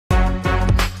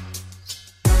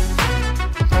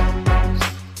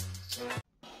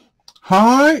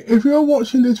Hi, if you're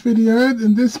watching this video,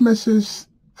 then this message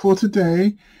for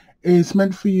today is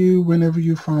meant for you whenever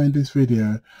you find this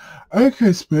video.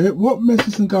 Okay, Spirit, what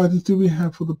message and guidance do we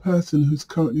have for the person who's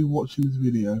currently watching this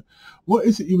video? What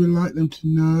is it you would like them to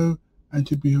know and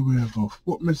to be aware of?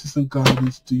 What message and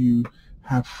guidance do you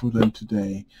have for them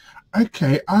today?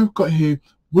 Okay, I've got here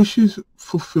wishes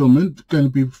fulfillment, going to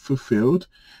be fulfilled,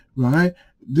 right?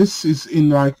 This is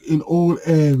in all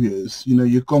areas. You know,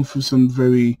 you've gone through some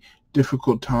very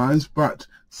difficult times, but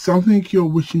something you're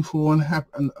wishing for and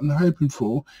hoping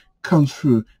for comes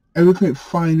through. Everything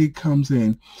finally comes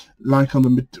in. Like on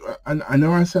the, and I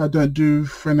know I say I don't do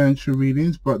financial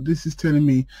readings, but this is telling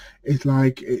me it's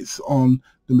like it's on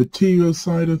the material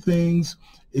side of things.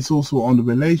 It's also on the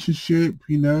relationship.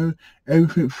 You know,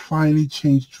 everything finally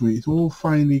changed through. It's all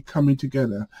finally coming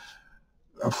together.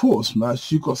 Of course,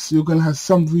 much you're going to have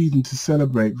some reason to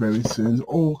celebrate very soon. It's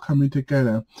all coming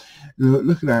together.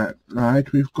 Look at that,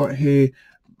 right? We've got here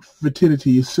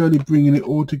fertility. You're slowly bringing it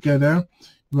all together,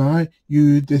 right?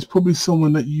 There's probably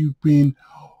someone that you've been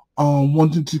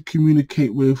wanting to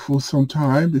communicate with for some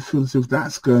time. It feels as if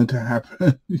that's going to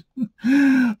happen.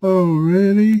 Oh,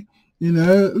 really? You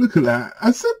know, look at that. I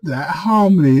said that.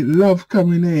 Harmony, love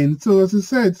coming in. So as I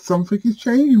said, something is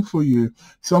changing for you.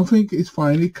 Something is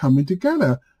finally coming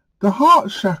together. The heart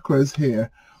chakra is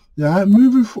here. Yeah,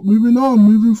 moving on,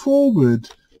 moving forward.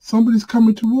 Somebody's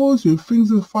coming towards you.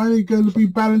 Things are finally going to be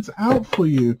balanced out for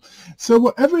you. So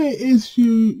whatever it is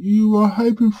you are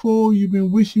hoping for, you've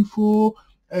been wishing for,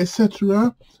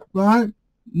 etc., right?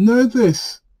 Know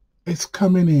this. It's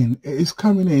coming in. It is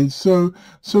coming in. So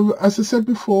as I said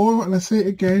before, and I say it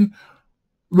again,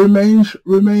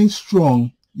 remain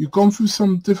strong. You've gone through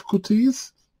some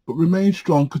difficulties, but remain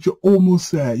strong because you're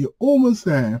almost there. You're almost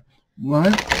there,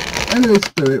 right? Anyway,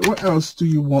 Spirit, what else do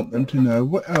you want them to know?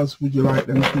 What else would you like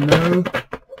them to know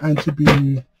and to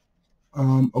be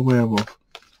aware of?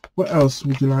 What else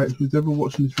would you like who's ever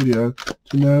watching this video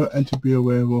to know and to be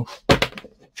aware of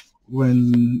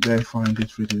when they find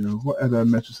this video? What other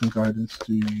messages and guidance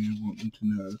do you want them to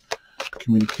know?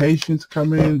 Communications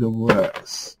come in, the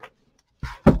works.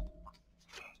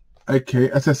 Okay,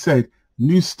 as I said,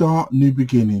 new start, new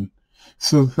beginning.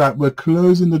 So that we're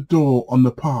closing the door on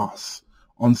the past,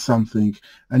 on something,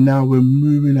 and now we're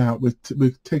moving out.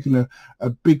 We're taking a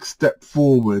big step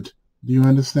forward. Do you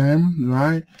understand?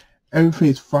 Right? Everything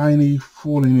is finally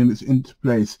falling into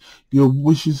place. Your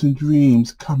wishes and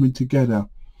dreams coming together.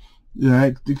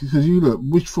 Right, because you look,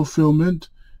 wish fulfillment,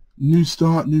 new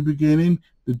start, new beginning,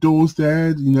 the door's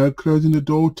there, you know, closing the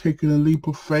door, taking a leap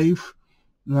of faith,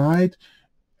 right?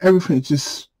 Everything,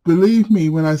 just believe me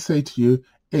when I say to you,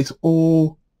 it's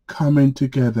all coming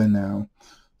together now.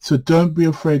 So don't be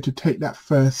afraid to take that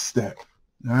first step,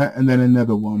 right? And then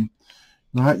another one,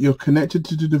 right? You're connected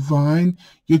to the divine.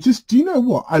 You're just, do you know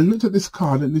what? I looked at this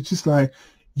card and it's just like,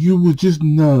 you will just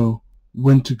know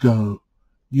when to go.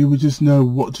 You would just know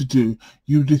what to do.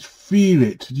 You just feel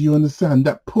it. Do you understand?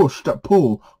 That push, that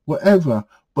pull, whatever.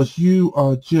 But you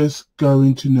are just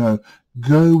going to know.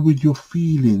 Go with your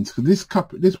feelings. Because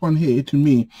this one here, to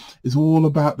me, is all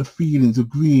about the feelings, the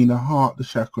green, the heart, the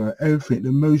chakra, everything, the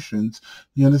emotions.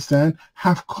 You understand?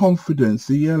 Have confidence,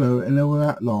 the yellow, and all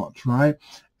that lot, right?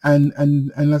 And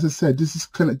as I said, this is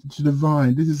connected to the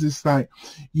divine. This is just like,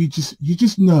 you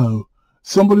just know.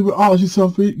 Somebody will ask you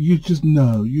something, you just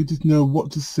know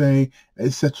what to say,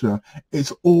 etc.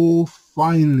 It's all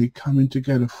finally coming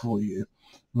together for you,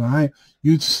 right?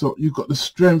 You've got the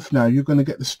strength now. You're going to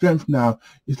get the strength now.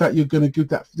 It's like you're going to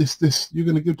give you're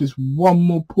going to give this one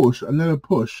more push, another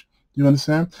push. Do you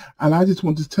understand? And I just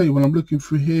want to tell you, when I'm looking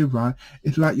through here, right,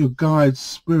 it's like your guide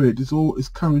spirit is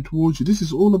coming towards you. This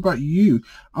is all about you.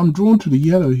 I'm drawn to the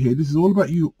yellow here. This is all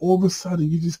about you. All of a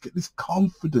sudden, you just get this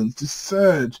confidence, this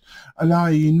surge, and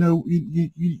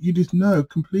you just know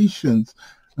completions,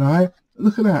 right?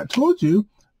 Look at that. I told you,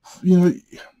 you know,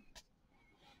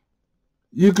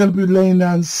 you're going to be laying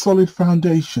down solid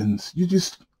foundations. You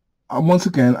just, once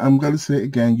again, I'm going to say it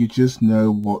again, you just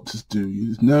know what to do. You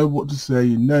just know what to say.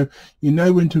 You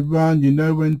know when to run, you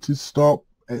know when to stop,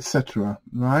 etc.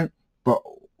 Right? But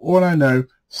all I know,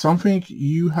 something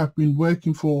you have been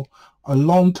working for a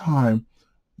long time.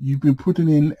 You've been putting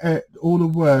in all the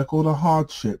work, all the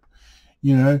hardship.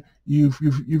 You know, you've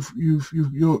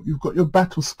got your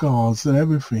battle scars and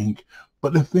everything.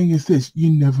 But the thing is this,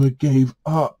 you never gave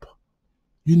up.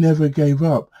 You never gave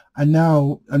up. And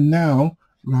now,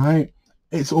 right,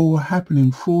 it's all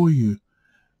happening for you.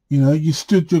 You know, you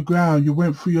stood your ground, you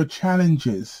went through your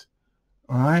challenges,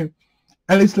 all right?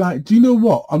 And it's like, do you know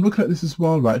what? I'm looking at this as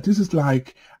well, right? This is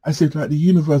like, I said, like the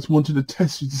universe wanted to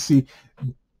test you to see,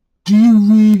 Do you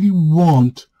really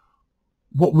want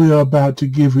what we are about to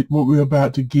give it? What we're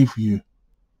about to give you?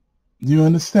 Do you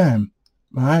understand?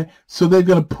 Right? So they're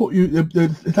going to put you.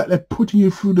 It's like they're putting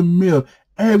you through the mill.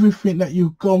 Everything that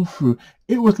you've gone through.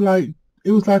 It was like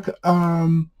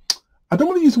I don't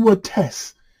want to use the word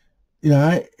test.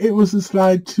 Yeah, it was just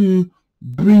like to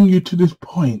bring you to this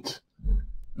point,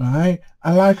 right?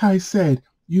 And like I said,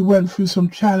 you went through some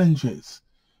challenges.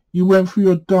 You went through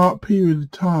your dark period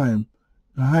of time,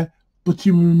 right? But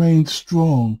you remained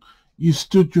strong. You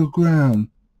stood your ground.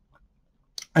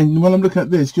 And when I'm looking at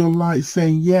this, your light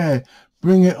saying, yeah,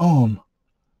 bring it on.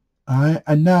 All right?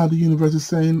 And now the universe is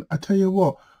saying, I tell you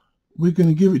what, we're going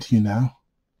to give it to you now.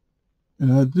 You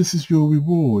know, this is your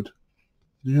reward.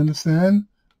 Do you understand?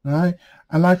 Right?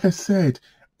 And like I said,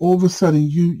 all of a sudden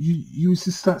you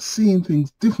just start seeing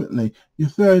things differently. Your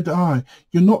third eye.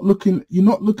 You're not looking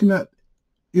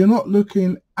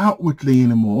outwardly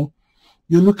anymore.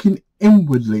 You're looking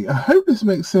inwardly. I hope this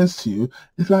makes sense to you.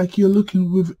 It's like you're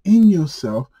looking within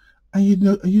yourself, and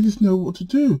you just know what to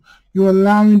do. You're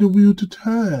allowing the wheel to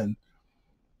turn.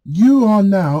 You are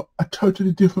now a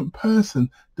totally different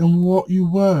person than what you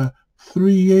were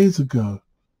 3 years ago.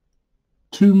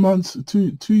 2 months,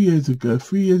 2 years ago,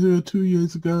 3 years ago, 2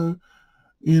 years ago,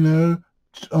 you know,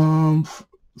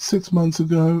 6 months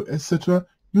ago, etc.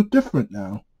 You're different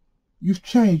now. You've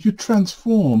changed. You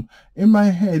transform. In my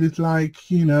head, it's like,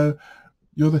 you know,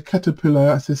 you're the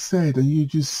caterpillar, as I said, and you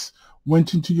just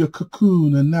went into your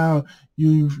cocoon, and now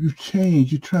you've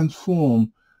changed. You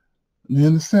transform. You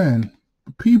understand?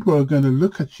 People are going to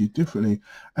look at you differently.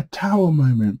 A tower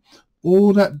moment.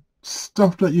 All that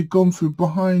stuff that you've gone through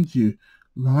behind you.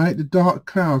 Right, the dark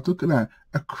clouds, look at that,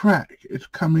 a crack, it's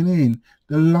coming in,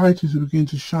 the light is beginning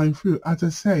to shine through. As I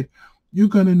said, you're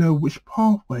going to know which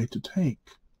pathway to take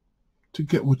to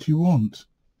get what you want,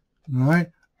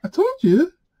 right? I told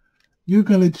you, you're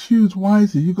going to choose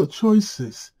wisely. You've got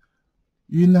choices.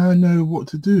 You now know what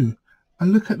to do.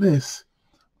 And look at this,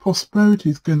 prosperity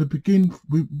is going to begin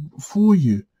for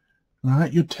you,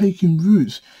 right? You're taking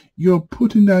roots, you're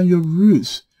putting down your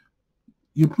roots.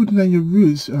 You're putting down your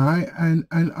roots, right? And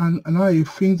now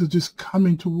things are just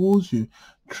coming towards you.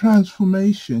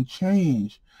 Transformation,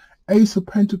 change. Ace of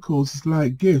Pentacles is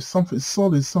like gifts, something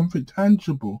solid, something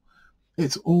tangible.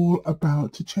 It's all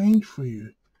about to change for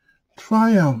you.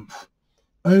 Triumph,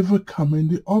 overcoming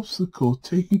the obstacles,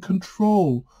 taking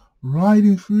control,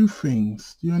 riding through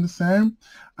things. Do you understand?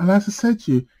 And as I said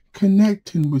to you,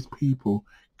 connecting with people,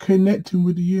 connecting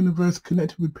with the universe,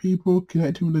 connecting with people,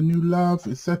 connecting with a new love,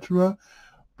 etc.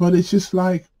 But it's just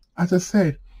like, as I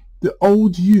said, the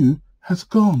old you has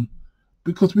gone,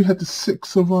 because we had the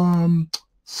Six of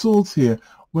Swords here,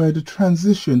 where the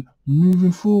transition,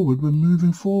 moving forward, we're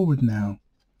moving forward now.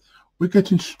 We're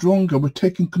getting stronger, we're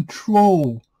taking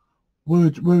control,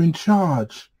 we're in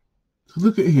charge. So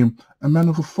look at him, a man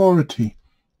of authority,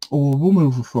 or a woman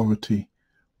of authority,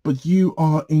 but you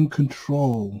are in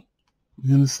control.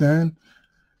 You understand?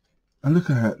 And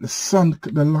look at that, the sun,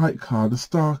 the light card, the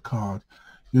star card.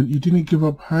 You didn't give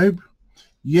up hope.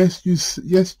 Yes, you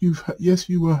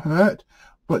were hurt.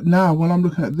 But now, when I'm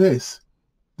looking at this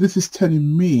is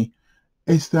telling me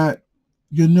is that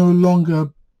you're no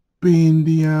longer being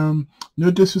the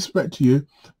no disrespect to you,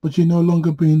 but you're no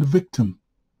longer being the victim.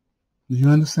 Do you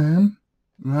understand?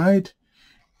 Right?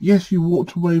 Yes, you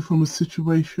walked away from a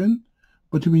situation,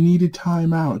 but we needed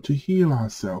time out to heal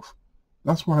ourselves.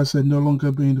 That's why I said no longer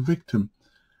being the victim.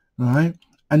 Right?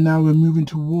 And now we're moving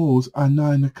towards our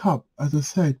 9 of Cups. As I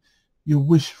said, your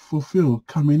wish fulfilled,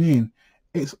 coming in.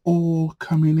 It's all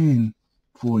coming in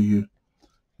for you.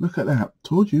 Look at that.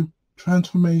 Told you.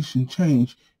 Transformation,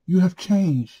 change. You have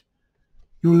changed.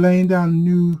 You're laying down a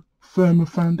new, firmer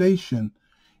foundation.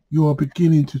 You are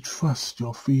beginning to trust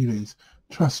your feelings,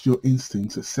 trust your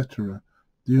instincts, etc.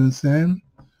 Do you understand?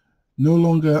 No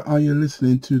longer are you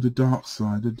listening to the dark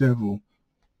side, the devil.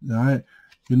 Right?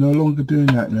 You're no longer doing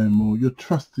that no more. You're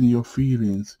trusting your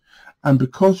feelings. And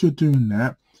because you're doing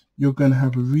that, you're going to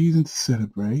have a reason to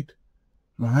celebrate,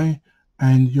 right?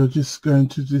 And you're just going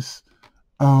to just,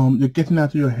 you're getting out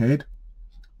of your head.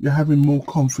 You're having more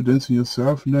confidence in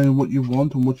yourself, knowing what you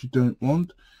want and what you don't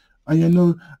want. And you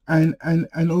know,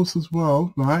 and also as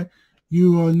well, right?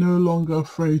 You are no longer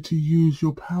afraid to use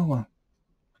your power.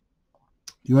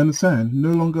 You understand? No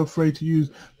longer afraid to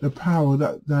use the power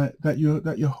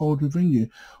that you hold within you.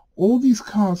 All these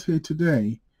cards here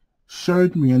today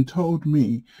showed me and told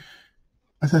me,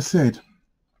 as I said,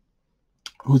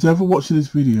 who's ever watching this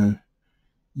video,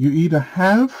 you either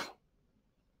have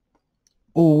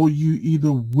or you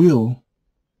either will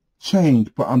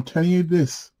change. But I'm telling you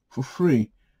this for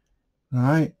free,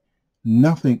 right?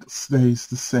 Nothing stays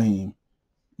the same.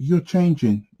 You're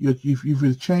changing. You've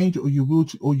either changed, or you will,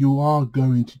 or you are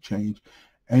going to change.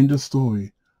 End of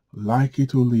story. Like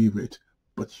it or leave it,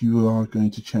 but you are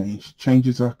going to change.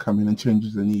 Changes are coming, and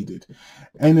changes are needed.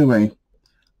 Anyway,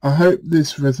 I hope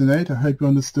this resonated. I hope you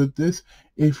understood this.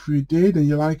 If you did and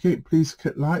you like it, please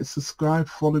click like, subscribe,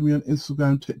 follow me on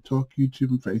Instagram, TikTok, YouTube,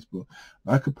 and Facebook.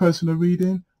 Like a personal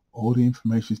reading, all the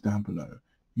information is down below.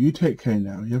 You take care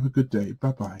now. You have a good day.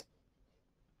 Bye-bye.